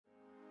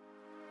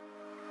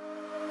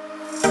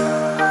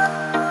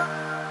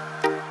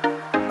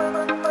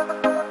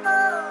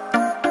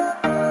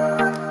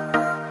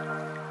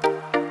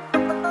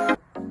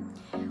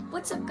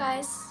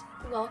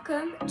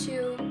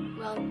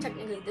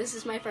this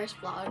is my first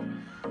vlog.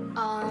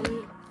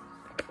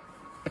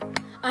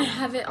 I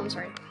have it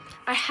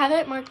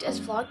marked as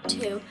vlog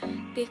 2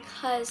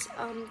 because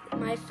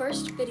my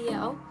first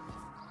video,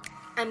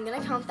 I'm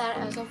gonna count that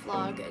as a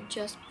vlog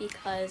just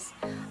because.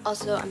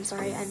 Also, I'm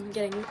sorry, I'm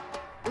getting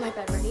my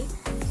bed ready.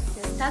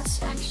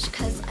 That's actually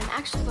because I'm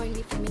actually going to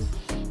be filming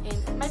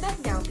in my bed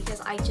now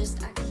because I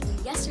just actually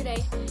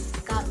yesterday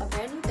got a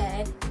brand new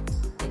bed.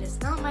 It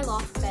is not my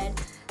loft bed,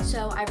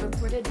 so I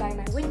recorded by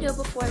my window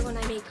before when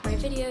I make my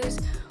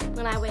videos,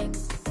 when I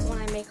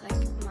make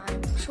like my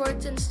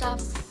shorts and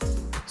stuff.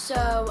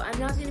 So I'm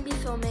not going to be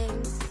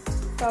filming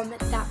from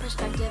that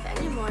perspective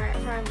anymore.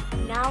 From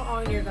now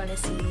on, you're going to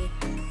see me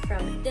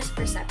from this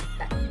perspective,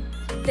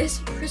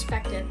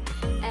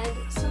 and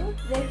some of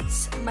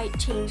this might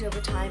change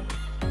over time.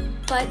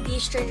 But the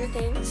Stranger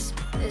Things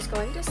is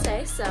going to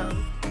stay, so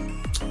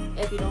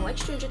if you don't like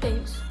Stranger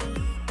Things,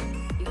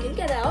 you can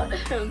get out.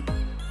 No,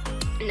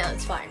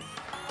 it's fine.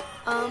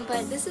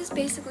 But this is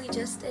basically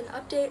just an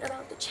update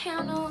about the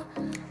channel,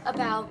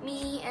 about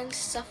me, and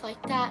stuff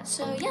like that.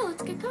 So yeah,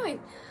 let's get going.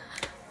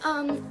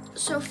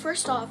 So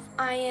first off,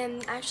 I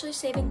am actually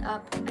saving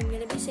up. I'm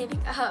gonna be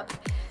saving up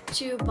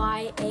to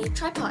buy a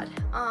tripod.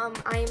 I'm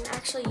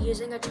actually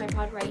using a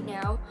tripod right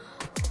now.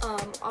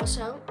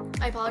 Also,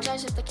 I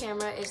apologize if the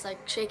camera is like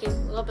shaking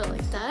a little bit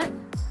like that.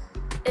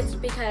 It's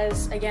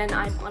because, again,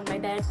 I'm on my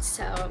bed,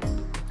 so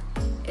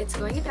it's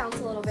going to bounce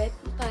a little bit.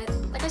 But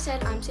like I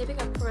said, I'm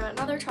saving up for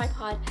another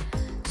tripod,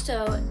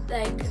 so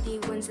like the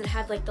ones that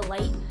have like the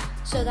light,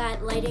 so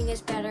that lighting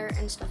is better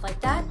and stuff like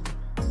that.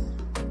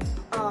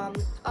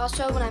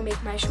 Also, when I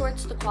make my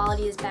shorts, the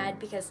quality is bad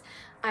because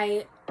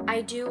I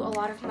do a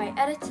lot of my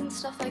edits and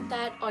stuff like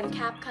that on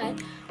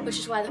CapCut, which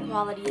is why the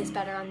quality is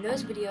better on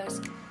those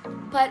videos.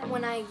 But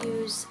when I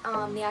use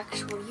the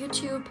actual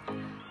YouTube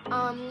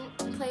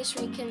place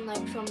where you can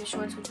like film the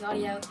shorts with the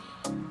audio,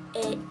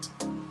 it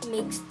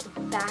makes the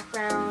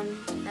background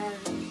and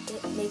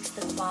it makes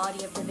the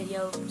quality of the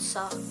video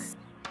suck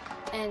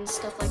and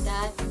stuff like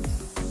that.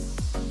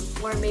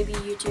 Or maybe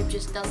YouTube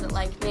just doesn't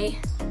like me.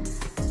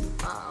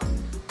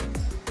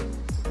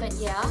 But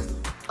yeah.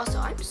 Also,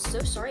 I'm so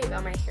sorry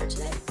about my hair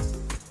today.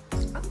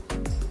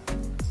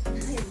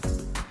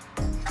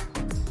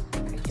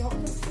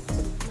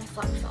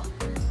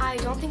 I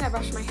don't think I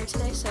brushed my hair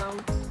today, so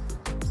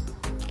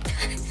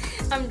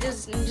I'm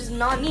just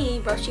not me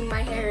brushing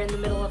my hair in the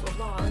middle of a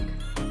vlog.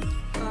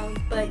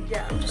 But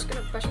yeah, I'm just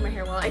gonna brush my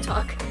hair while I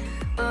talk.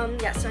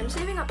 Yeah, so I'm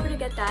saving up to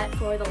get that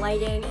for the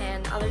lighting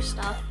and other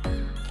stuff.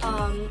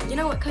 You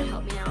know what could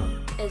help me out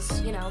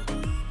is, you know,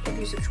 if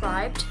you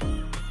subscribed.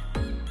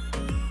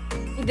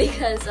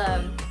 Because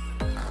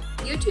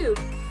YouTube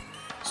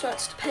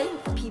starts to pay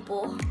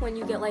people when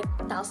you get like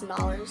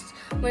 $1,000,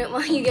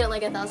 when you get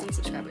like 1,000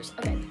 subscribers.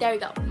 Okay, there we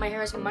go. My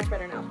hair is much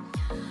better now.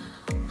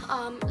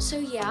 So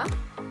yeah,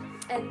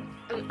 and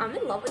I'm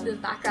in love with this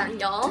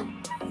background, y'all.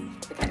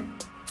 Okay.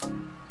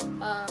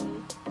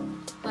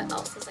 What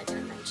else was I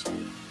gonna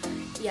mention?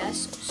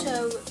 Yes,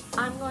 so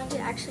I'm going to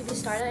actually be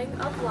starting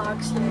a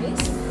vlog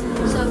series.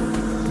 So do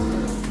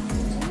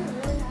you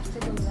really have to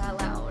go that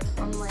loud?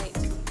 I'm like.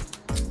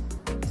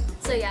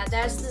 So yeah,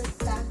 there's the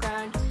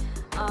background,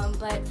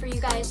 but for you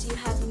guys, you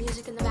have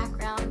music in the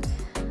background,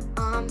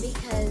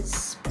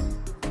 because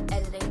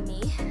editing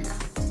me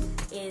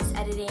is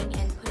editing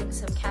and putting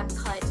some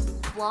CapCut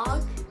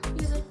vlog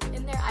music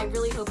in there. I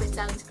really hope it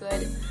sounds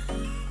good,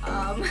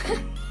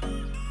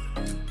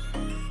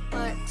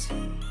 but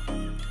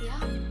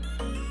yeah,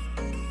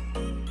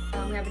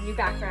 we have a new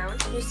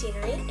background, new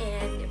scenery,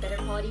 and better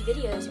quality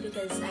videos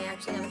because I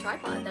actually have a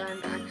tripod that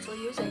I'm actually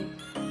using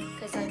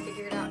because I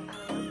figured out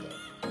how to work it.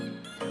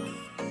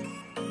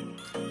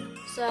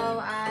 So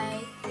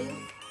I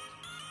think,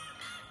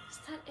 is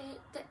that it?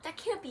 That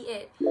can't be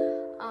it.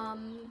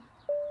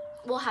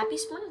 Well, happy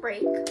spring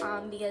break,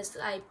 because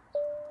I'm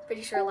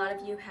pretty sure a lot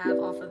of you have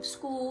off of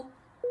school,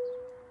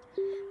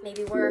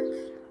 maybe work,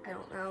 I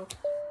don't know.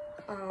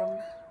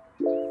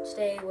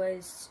 Today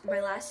was my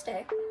last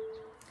day,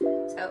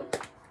 so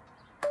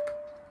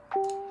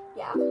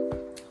yeah.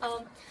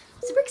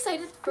 Super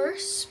excited for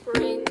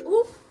spring.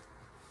 Ooh,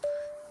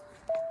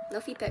 no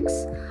feet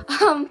pics.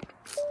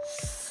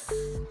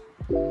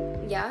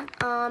 Yeah,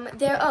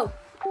 oh,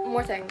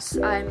 more things.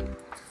 I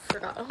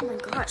forgot. Oh my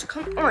gosh,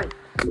 come on.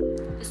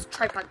 This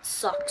tripod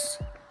sucks.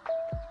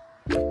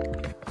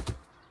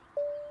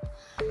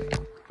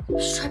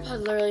 This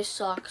tripod literally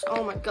sucks.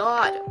 Oh my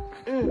god.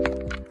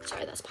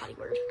 Sorry, that's potty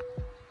word.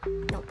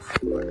 No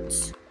potty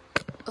words.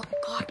 Oh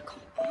god,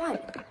 come on.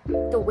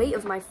 The weight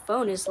of my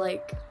phone is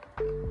like.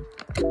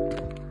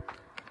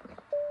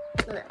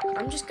 Okay,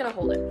 I'm just gonna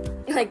hold it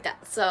like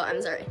that, so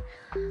I'm sorry.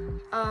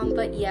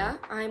 But yeah,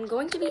 I'm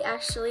going to be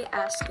actually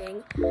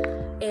asking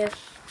if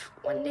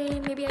one day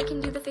maybe I can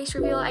do the face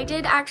reveal. I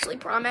did actually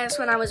promise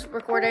when I was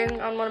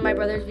recording on one of my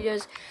brother's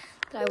videos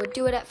that I would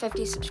do it at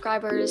 50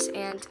 subscribers,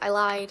 and I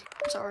lied.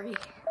 I'm sorry.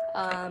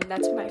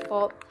 That's my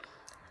fault.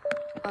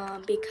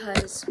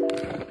 Because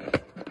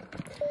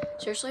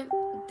seriously,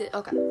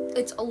 okay,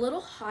 it's a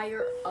little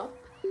higher up,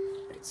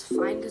 but it's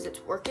fine because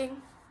it's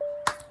working.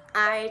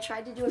 I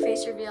tried to do a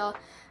face reveal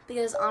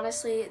because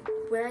honestly,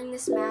 wearing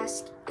this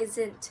mask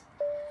isn't...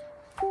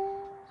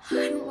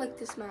 I don't like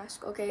this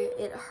mask, okay?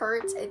 It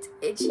hurts, it's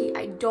itchy,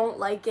 I don't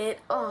like it.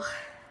 Ugh.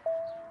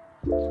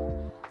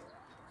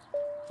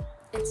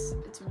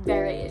 It's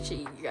very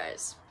itchy, you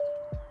guys.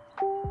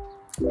 I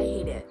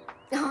hate it.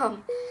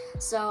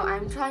 So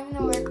I'm trying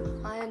to work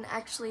on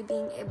actually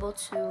being able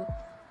to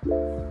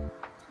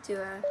do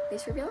a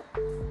face reveal.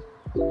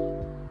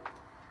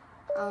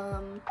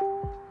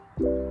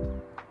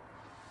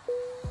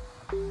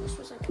 This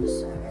was like a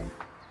say.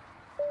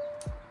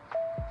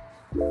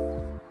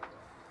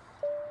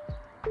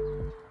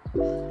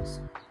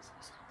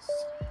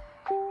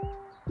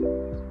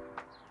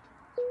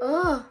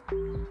 Ugh,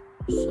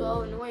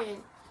 so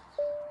annoying.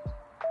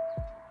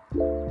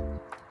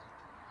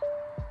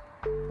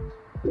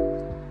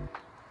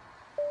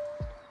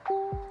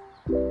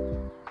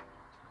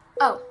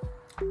 Oh,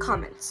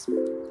 comments.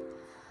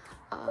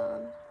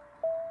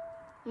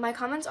 My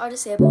comments are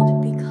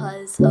disabled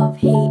because of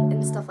hate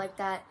and stuff like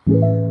that.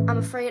 I'm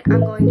afraid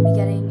I'm going to be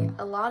getting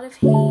a lot of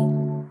hate,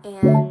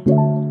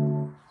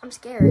 and I'm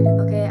scared,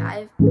 okay?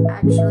 I've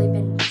actually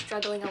been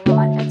struggling a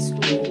lot at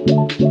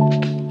school,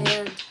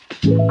 and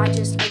I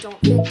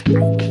don't think I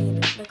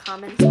need the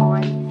comments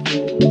on,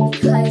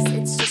 because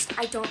it's just,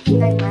 I don't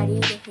think I'm ready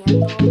to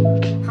handle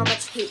how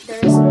much hate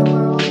there is in the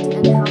world,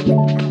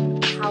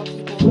 and how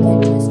people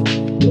can just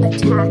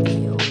attack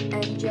you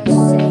and just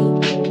say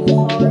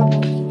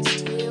horrible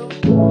things to you.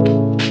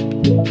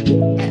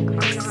 And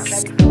I'm not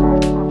ready for that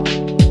at all.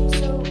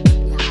 So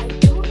yeah, I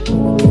don't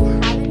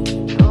really have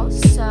anything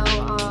else. So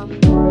see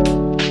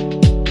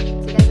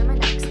you guys in my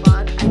next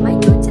vlog. I might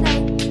do it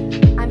today.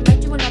 I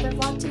might do another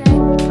vlog today. I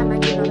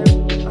might do another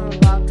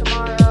vlog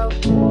tomorrow.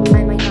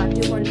 I might not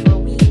do one for a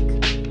week.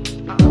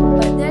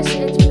 But this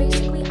is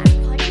basically, I'm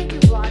probably gonna do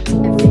vlogs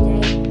every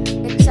day,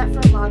 except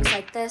for vlogs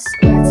like this,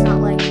 where it's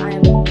not like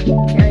I'm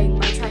carrying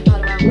my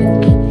tripod around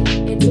with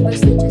me. It's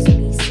mostly just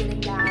me sitting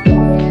down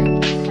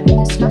and having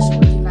a discussion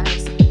with you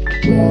guys.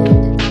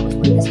 And that was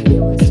what this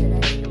video was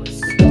today. It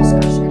was a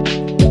discussion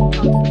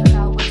talking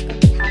about what's going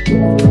to be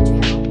happening with my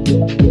channel.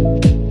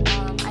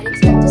 I'd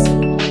expect to see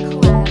more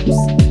collabs,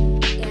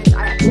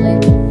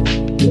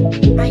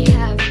 and I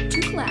have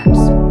 2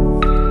 collabs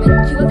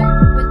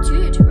with two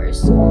YouTubers,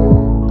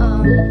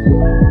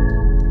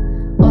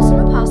 Awesome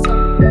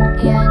Opossum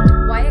and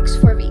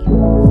YX4V.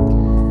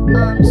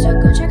 So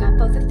go check out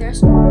both of their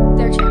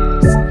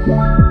channels.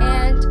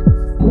 And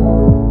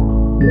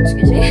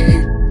excuse me,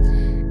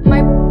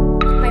 my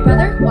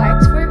brother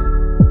YX4V.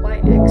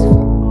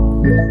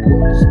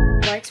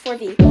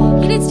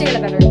 He needs to get a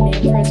better name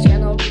for his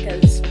channel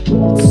because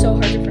it's so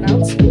hard to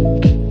pronounce.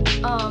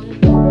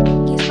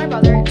 He's my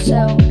brother,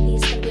 so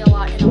he's gonna be a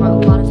lot in a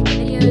lot of my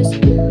videos.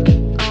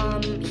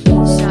 He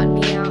shouted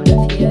me out in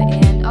a few,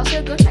 and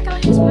also go check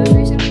out his most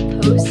recent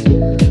post.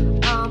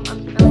 I'm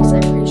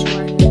pretty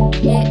sure it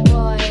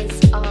was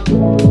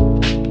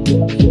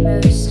the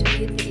most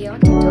viewed video on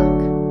TikTok.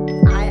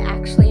 I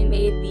actually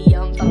made the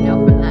thumbnail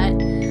for that.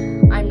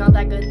 I'm not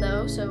that good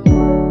though, so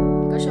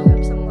go show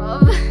him some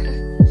love.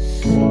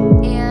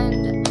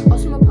 And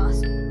Awesome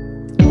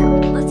Opossum. Now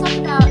let's talk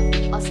about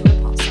Awesome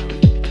Opossum.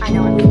 I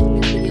know I'm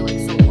making this video like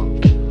so long,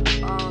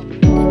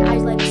 and I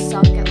like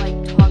suck at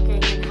like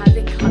talking and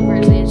having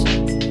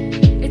conversations.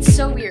 It's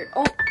so weird.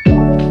 Oh,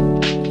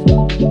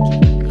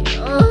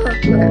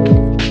 okay.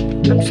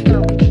 I'm just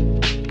gonna like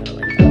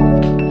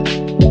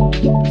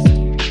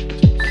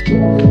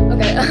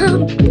okay,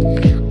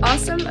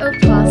 Awesome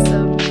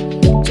Opossum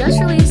just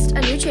released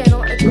a new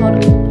channel. It's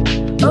called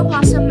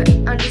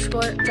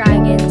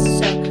Opossum_Dragons.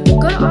 So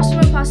go to Awesome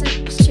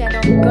Opossum's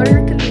channel, go to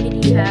her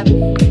community tab,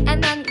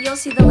 and then you'll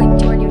see the link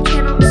to her new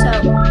channel. So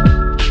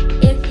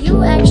if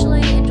you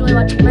actually enjoy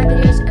watching my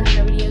videos and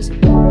her videos,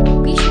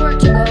 be sure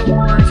to go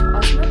watch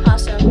Awesome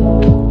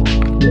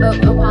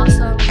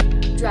Opossum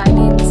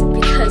Dragons,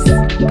 because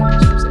I'm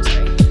so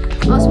sorry.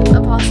 Awesome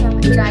Opossum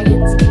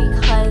Dragons,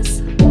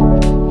 because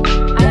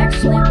I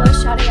actually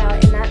was shouted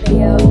out in that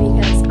video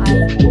because I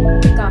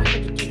got her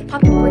to do the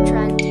puppet boy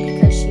trend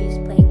because she's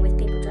playing with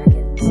paper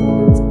dragons,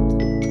 and it's so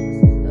cute.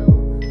 So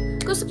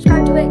go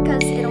subscribe to it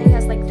because it only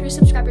has like 3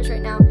 subscribers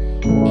right now,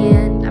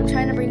 and I'm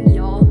trying to bring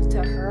y'all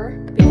to her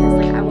because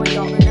like I want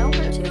y'all to know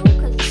her too,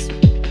 because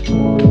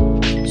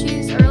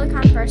she's a really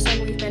kind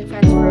person. We've been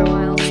friends for a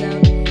while, so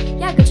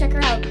yeah, go check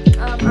her out.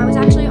 I was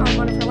actually on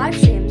one of her live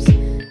streams,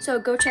 so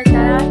go check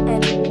that out.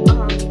 And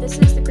this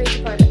is the